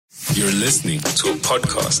You're listening to a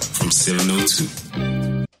podcast from 702.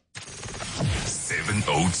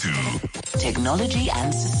 702. Technology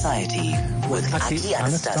and Society with Aki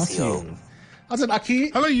Anastasio. How's it,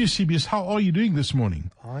 Aki? Hello, Eusebius. How are you doing this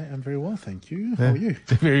morning? I am very well, thank you. How are you?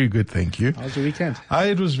 Very good, thank you. How's your weekend?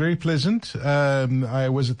 It was very pleasant. I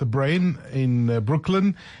was at the Brain in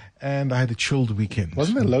Brooklyn, and I had a chilled weekend.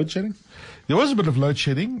 Wasn't there load shedding? There was a bit of load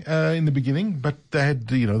shedding in the beginning, but they had,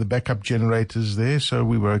 the backup generators there, so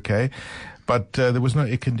we were okay. But there was no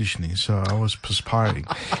air conditioning, so I was perspiring.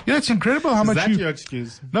 It's incredible how much Is that your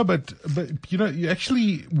excuse? No, but you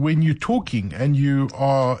actually, when you're talking and you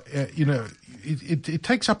are, it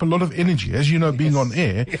takes up a lot of energy. As you know, being on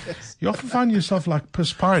air, you often find yourself like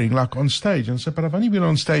perspiring, like on stage. And so, but I've only been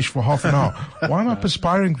on stage for half an hour. Why am I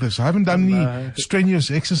perspiring this? I haven't done any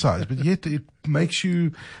strenuous exercise, but yet it makes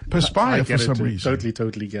you perspire for some reason.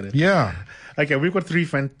 Totally get it. Yeah. Okay, we've got three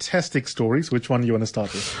fantastic stories. Which one do you want to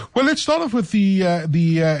start with? Well, let's start off with the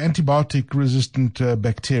antibiotic-resistant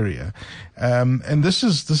bacteria, and this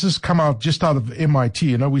has come out just out of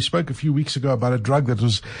MIT. We spoke a few weeks ago about a drug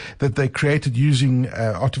that they created using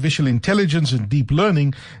artificial intelligence and deep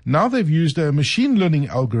learning. Now they've used a machine learning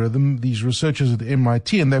algorithm, these researchers at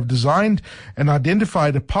MIT, and they've designed and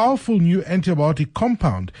identified a powerful new antibiotic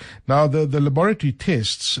compound. Now, the laboratory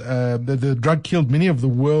tests the drug killed many of the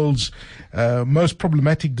world's most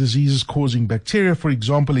problematic diseases causing bacteria, for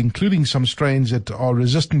example, including some strains that are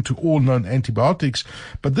resistant to all known antibiotics.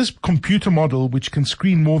 But this computer model, which can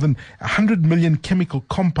screen more than 100 million chemical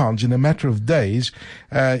compounds in a matter of days,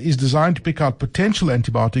 is designed to pick out potential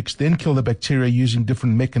antibiotics, then kill the bacteria using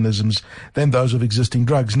different mechanisms than those of existing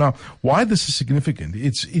drugs. Now, why this is significant,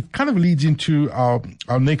 it kind of leads into our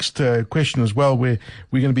next question as well, where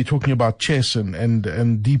we're going to be talking about chess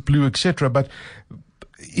and Deep Blue, etc. But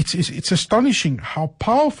it's astonishing how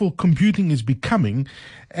powerful computing is becoming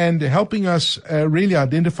and helping us really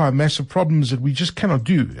identify massive problems that we just cannot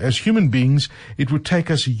do. As human beings, it would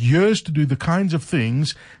take us years to do the kinds of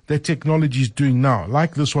things that technology is doing now,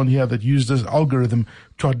 like this one here that used this algorithm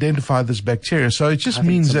to identify this bacteria. So it just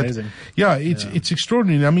means that, it's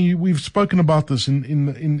extraordinary. I mean, we've spoken about this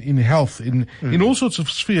in health, in all sorts of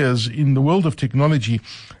spheres in the world of technology,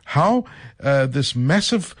 how this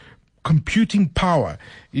massive computing power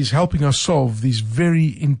is helping us solve these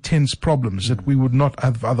very intense problems that we would not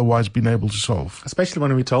have otherwise been able to solve. Especially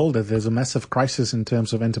when we're told that there's a massive crisis in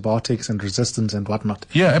terms of antibiotics and resistance and whatnot.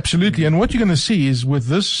 Yeah, absolutely. And what you're going to see is with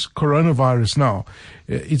this coronavirus now,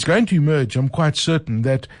 it's going to emerge, I'm quite certain,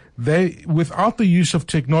 that without the use of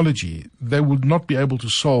technology, they would not be able to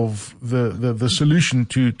solve the solution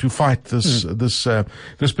to fight this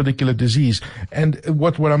particular disease. And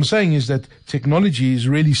what I'm saying is that technology is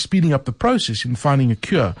really speeding up the process in finding a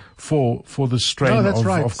cure for the strain of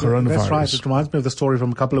coronavirus. That's right. It reminds me of the story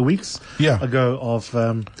from a couple of weeks ago of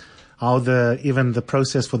how the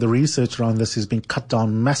process for the research around this is being cut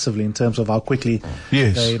down massively in terms of how quickly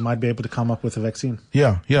they might be able to come up with a vaccine.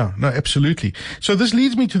 No, absolutely. So this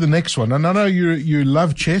leads me to the next one. And I know you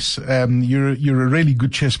love chess. You're a really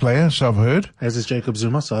good chess player, so I've heard. As is Jacob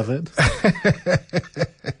Zuma, so I've heard.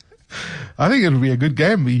 I think it'll be a good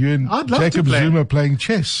game. You and Jacob Zuma playing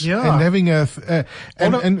chess and having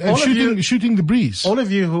shooting the breeze. All of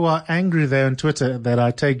you who are angry there on Twitter that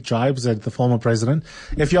I take jibes at the former president,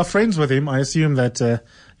 if you're friends with him, I assume that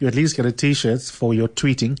you at least get a T-shirt for your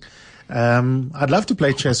tweeting. I'd love to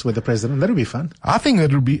play chess with the president. That'll be fun. I think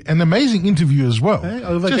that'll be an amazing interview as well.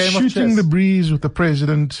 Over just game of shooting chess. The breeze with the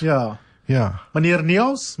president. Yeah. Meneer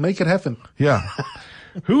Niels, make it happen. Yeah.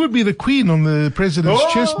 Who would be the queen on the president's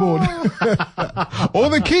chessboard? Or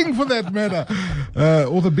the king, for that matter.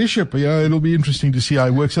 Or the bishop. It'll be interesting to see how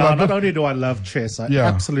it works out. Not only do I love chess, I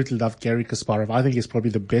absolutely love Garry Kasparov. I think he's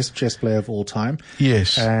probably the best chess player of all time.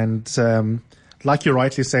 Yes. And like you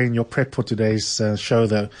rightly say in your prep for today's show,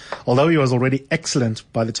 though, although he was already excellent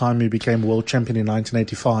by the time he became world champion in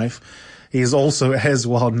 1985, he is also as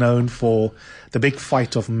well known for the big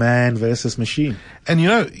fight of man versus machine. And you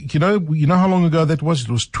know how long ago that was? It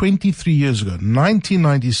was 23 years ago,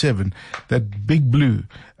 1997, that Big Blue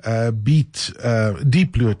beat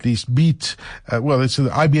Deep Blue it's the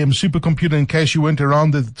IBM supercomputer, in case you weren't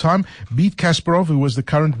around at the time, beat Kasparov, who was the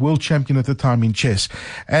current world champion at the time in chess.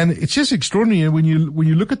 And it's just extraordinary when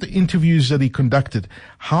you look at the interviews that he conducted,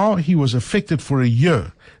 how he was affected for a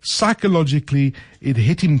year. Psychologically, it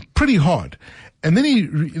hit him pretty hard. And then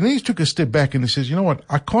he took a step back and he says, you know what?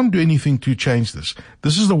 I can't do anything to change this.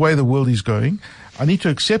 This is the way the world is going. I need to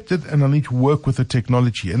accept it and I need to work with the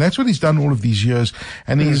technology. And that's what he's done all of these years.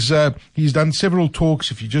 And he's done several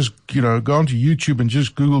talks. If you just, go onto YouTube and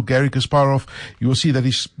just Google Garry Kasparov, you will see that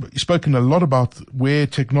he's spoken a lot about where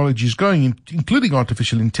technology is going, including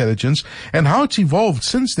artificial intelligence and how it's evolved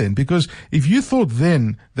since then. Because if you thought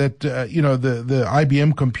then that, the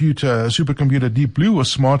IBM supercomputer Deep Blue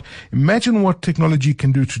was smart, imagine what technology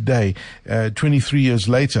can do today, 23 years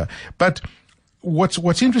later. But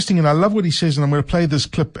what's interesting, and I love what he says, and I'm going to play this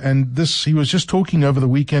clip, and he was just talking over the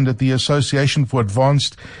weekend at the Association for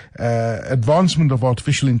Advancement of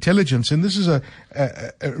Artificial Intelligence, and this is a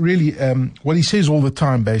really what he says all the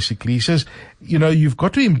time, basically. He says, you've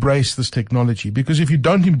got to embrace this technology, because if you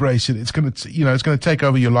don't embrace it, it's going to take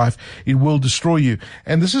over your life. It will destroy you.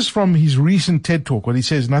 And this is from his recent TED Talk, what he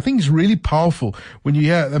says, and I think it's really powerful when you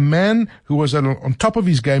hear a man who was on top of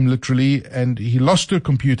his game, literally, and he lost to a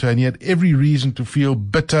computer, and he had every reason to feel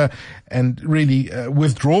bitter and really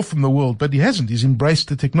withdraw from the world, but he hasn't. He's embraced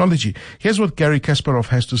the technology. Here's what Garry Kasparov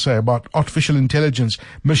has to say about artificial intelligence,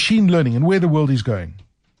 machine learning, and where the world is going.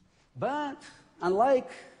 But unlike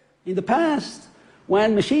in the past,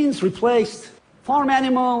 when machines replaced farm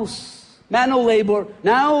animals, manual labor,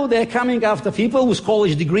 now they're coming after people with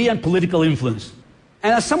college degree and political influence.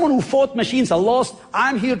 And as someone who thought machines are lost,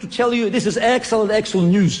 I'm here to tell you this is excellent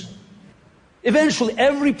news. Eventually,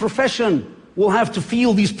 every profession will have to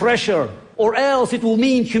feel this pressure, or else it will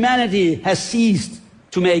mean humanity has ceased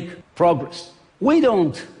to make progress. We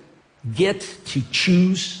don't get to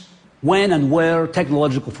choose when and where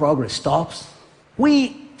technological progress stops. We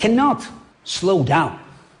cannot slow down.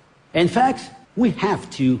 In fact, we have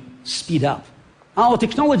to speed up. Our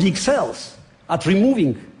technology excels at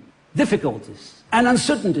removing difficulties and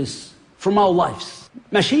uncertainties from our lives.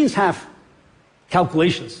 Machines have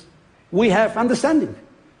calculations. We have understanding.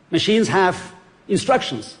 Machines have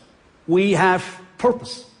instructions. We have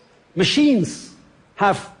purpose. Machines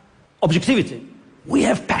have objectivity. We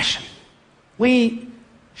have passion. We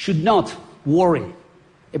should not worry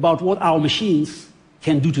about what our machines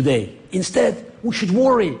can do today. Instead, we should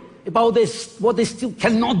worry about what they still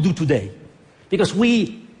cannot do today. Because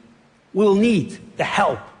we will need the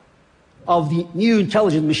help of the new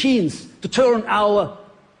intelligent machines to turn our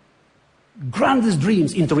grandest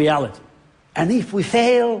dreams into reality. And if we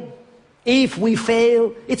fail,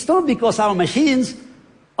 it's not because our machines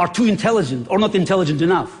are too intelligent or not intelligent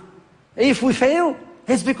enough. If we fail,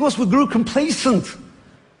 it's because we grew complacent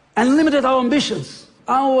and limited our ambitions.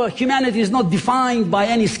 Our humanity is not defined by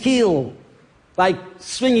any skill, like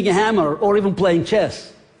swinging a hammer or even playing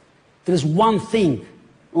chess. There is one thing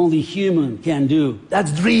only human can do.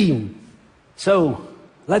 That's dream. So,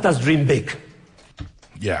 let us dream big.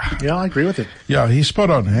 Yeah, I agree with it. Yeah, he's spot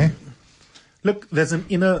on, eh? Look, there's an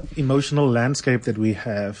inner emotional landscape that we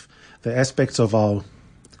have, the aspects of our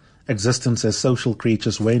existence as social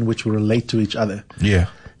creatures, way in which we relate to each other. Yeah.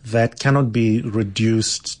 That cannot be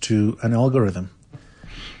reduced to an algorithm.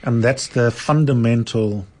 And that's the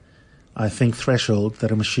fundamental, I think, threshold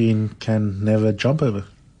that a machine can never jump over.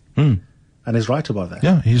 And he's right about that.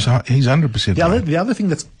 Yeah, he's 100% right. The other thing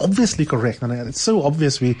that's obviously correct, and it's so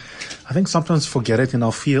obvious I think sometimes forget it in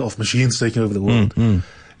our fear of machines taking over the world,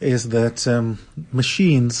 is that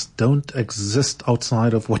machines don't exist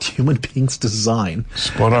outside of what human beings design.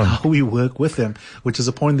 Spot on. How we work with them, which is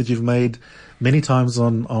a point that you've made many times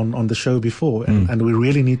on the show before. And we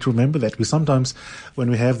really need to remember that. We sometimes, when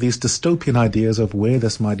we have these dystopian ideas of where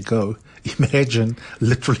this might go, imagine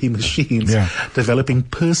literally machines developing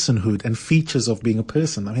personhood and features of being a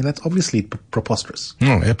person. I mean, that's obviously preposterous.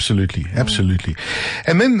 No, absolutely.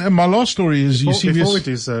 And then my last story is before we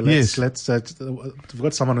do so, let's we've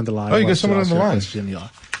got someone on the line. Oh, you got someone on the line? Yeah.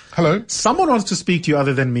 Hello. Someone wants to speak to you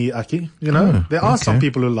other than me, Aki. There are some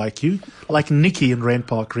people who like you, like Nikki in Rand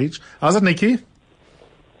Park Ridge. How's it, Nikki?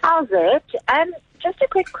 How's it? Just a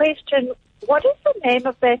quick question. What is the name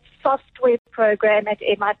of that software program at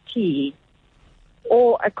MIT?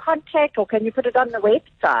 Or a contact, or can you put it on the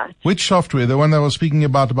website? Which software? The one that I was speaking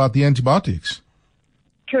about the antibiotics?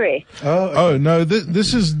 Correct. Oh no!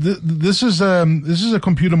 This is a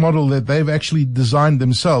computer model that they've actually designed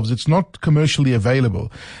themselves. It's not commercially available.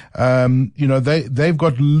 They've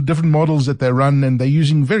got different models that they run, and they're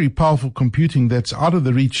using very powerful computing that's out of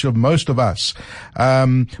the reach of most of us.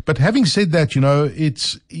 But having said that,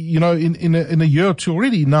 it's in a year or two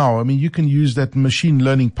already now. I mean, you can use that machine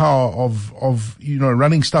learning power of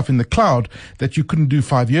running stuff in the cloud that you couldn't do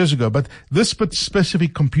 5 years ago. But this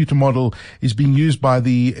specific computer model is being used by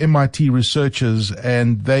the the MIT researchers,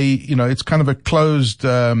 and it's kind of a closed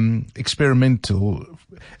experimental.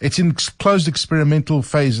 It's in closed experimental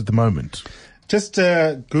phase at the moment. Just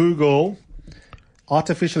Google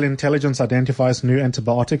artificial intelligence identifies new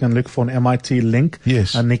antibiotic and look for an MIT link.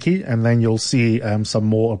 Yes. Nikki, and then you'll see some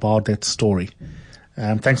more about that story.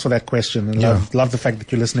 Thanks for that question, and love the fact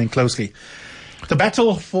that you're listening closely. The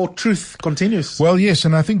battle for truth continues. Well, yes,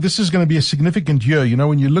 and I think this is going to be a significant year.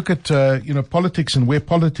 When you look at politics and where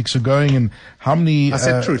politics are going, and how many I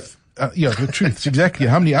said truth. The truths, exactly.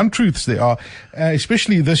 How many untruths there are,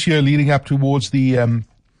 especially this year leading up towards the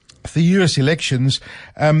US elections.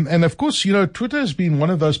 And of course, Twitter has been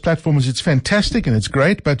one of those platforms. It's fantastic and it's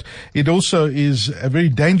great, but it also is a very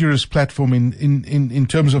dangerous platform in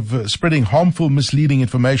terms of spreading harmful, misleading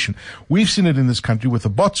information. We've seen it in this country with the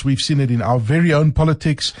bots. We've seen it in our very own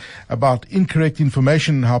politics about incorrect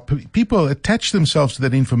information, how people attach themselves to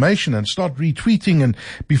that information and start retweeting. And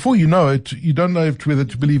before you know it, you don't know whether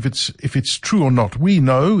to believe if it's true or not. We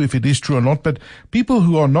know if it is true or not, but people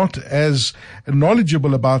who are not as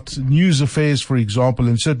knowledgeable about news affairs, for example,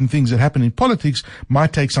 and certain things that happen in politics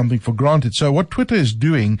might take something for granted. So what Twitter is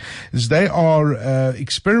doing is they are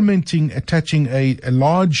experimenting, attaching a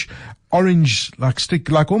large orange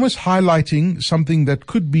stick, almost highlighting something that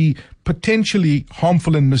could be potentially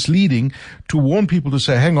harmful and misleading, to warn people to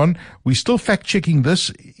say, hang on, we're still fact checking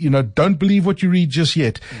this, don't believe what you read just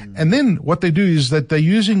yet. And then what they do is that they're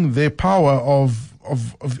using their power of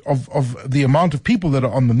the amount of people that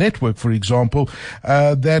are on the network, for example,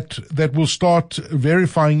 that will start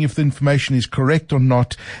verifying if the information is correct or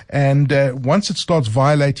not. And once it starts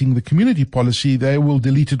violating the community policy, they will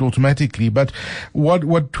delete it automatically. But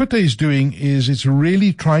what Twitter is doing is it's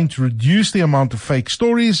really trying to reduce the amount of fake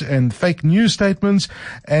stories and fake news statements,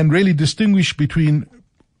 and really distinguish between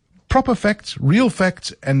proper facts, real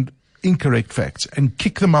facts, and incorrect facts, and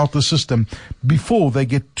kick them out the system before they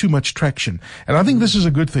get too much traction. And I think this is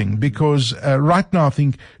a good thing, because right now I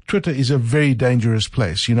think Twitter is a very dangerous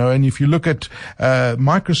place, and if you look at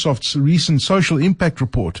Microsoft's recent social impact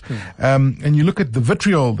report, and you look at the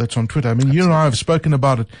vitriol that's on Twitter, you and I have spoken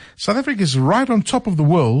about it. South Africa is right on top of the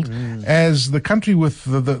world as the country with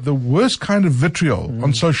the worst kind of vitriol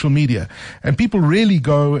on social media. And people really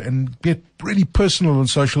go and get really personal on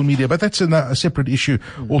social media, but that's a separate issue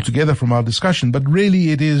altogether from our discussion. But really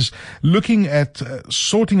it is looking at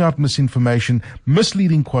sorting out misinformation,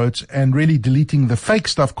 misleading quotes, and really deleting the fake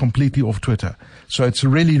stuff completely off Twitter. So it's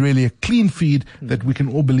really, really a clean feed that we can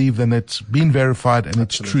all believe that it's been verified and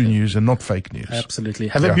it's true news and not fake news. Absolutely.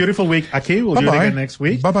 Have a beautiful week, Aki. We'll do it again next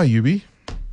week. Bye-bye, Yubi.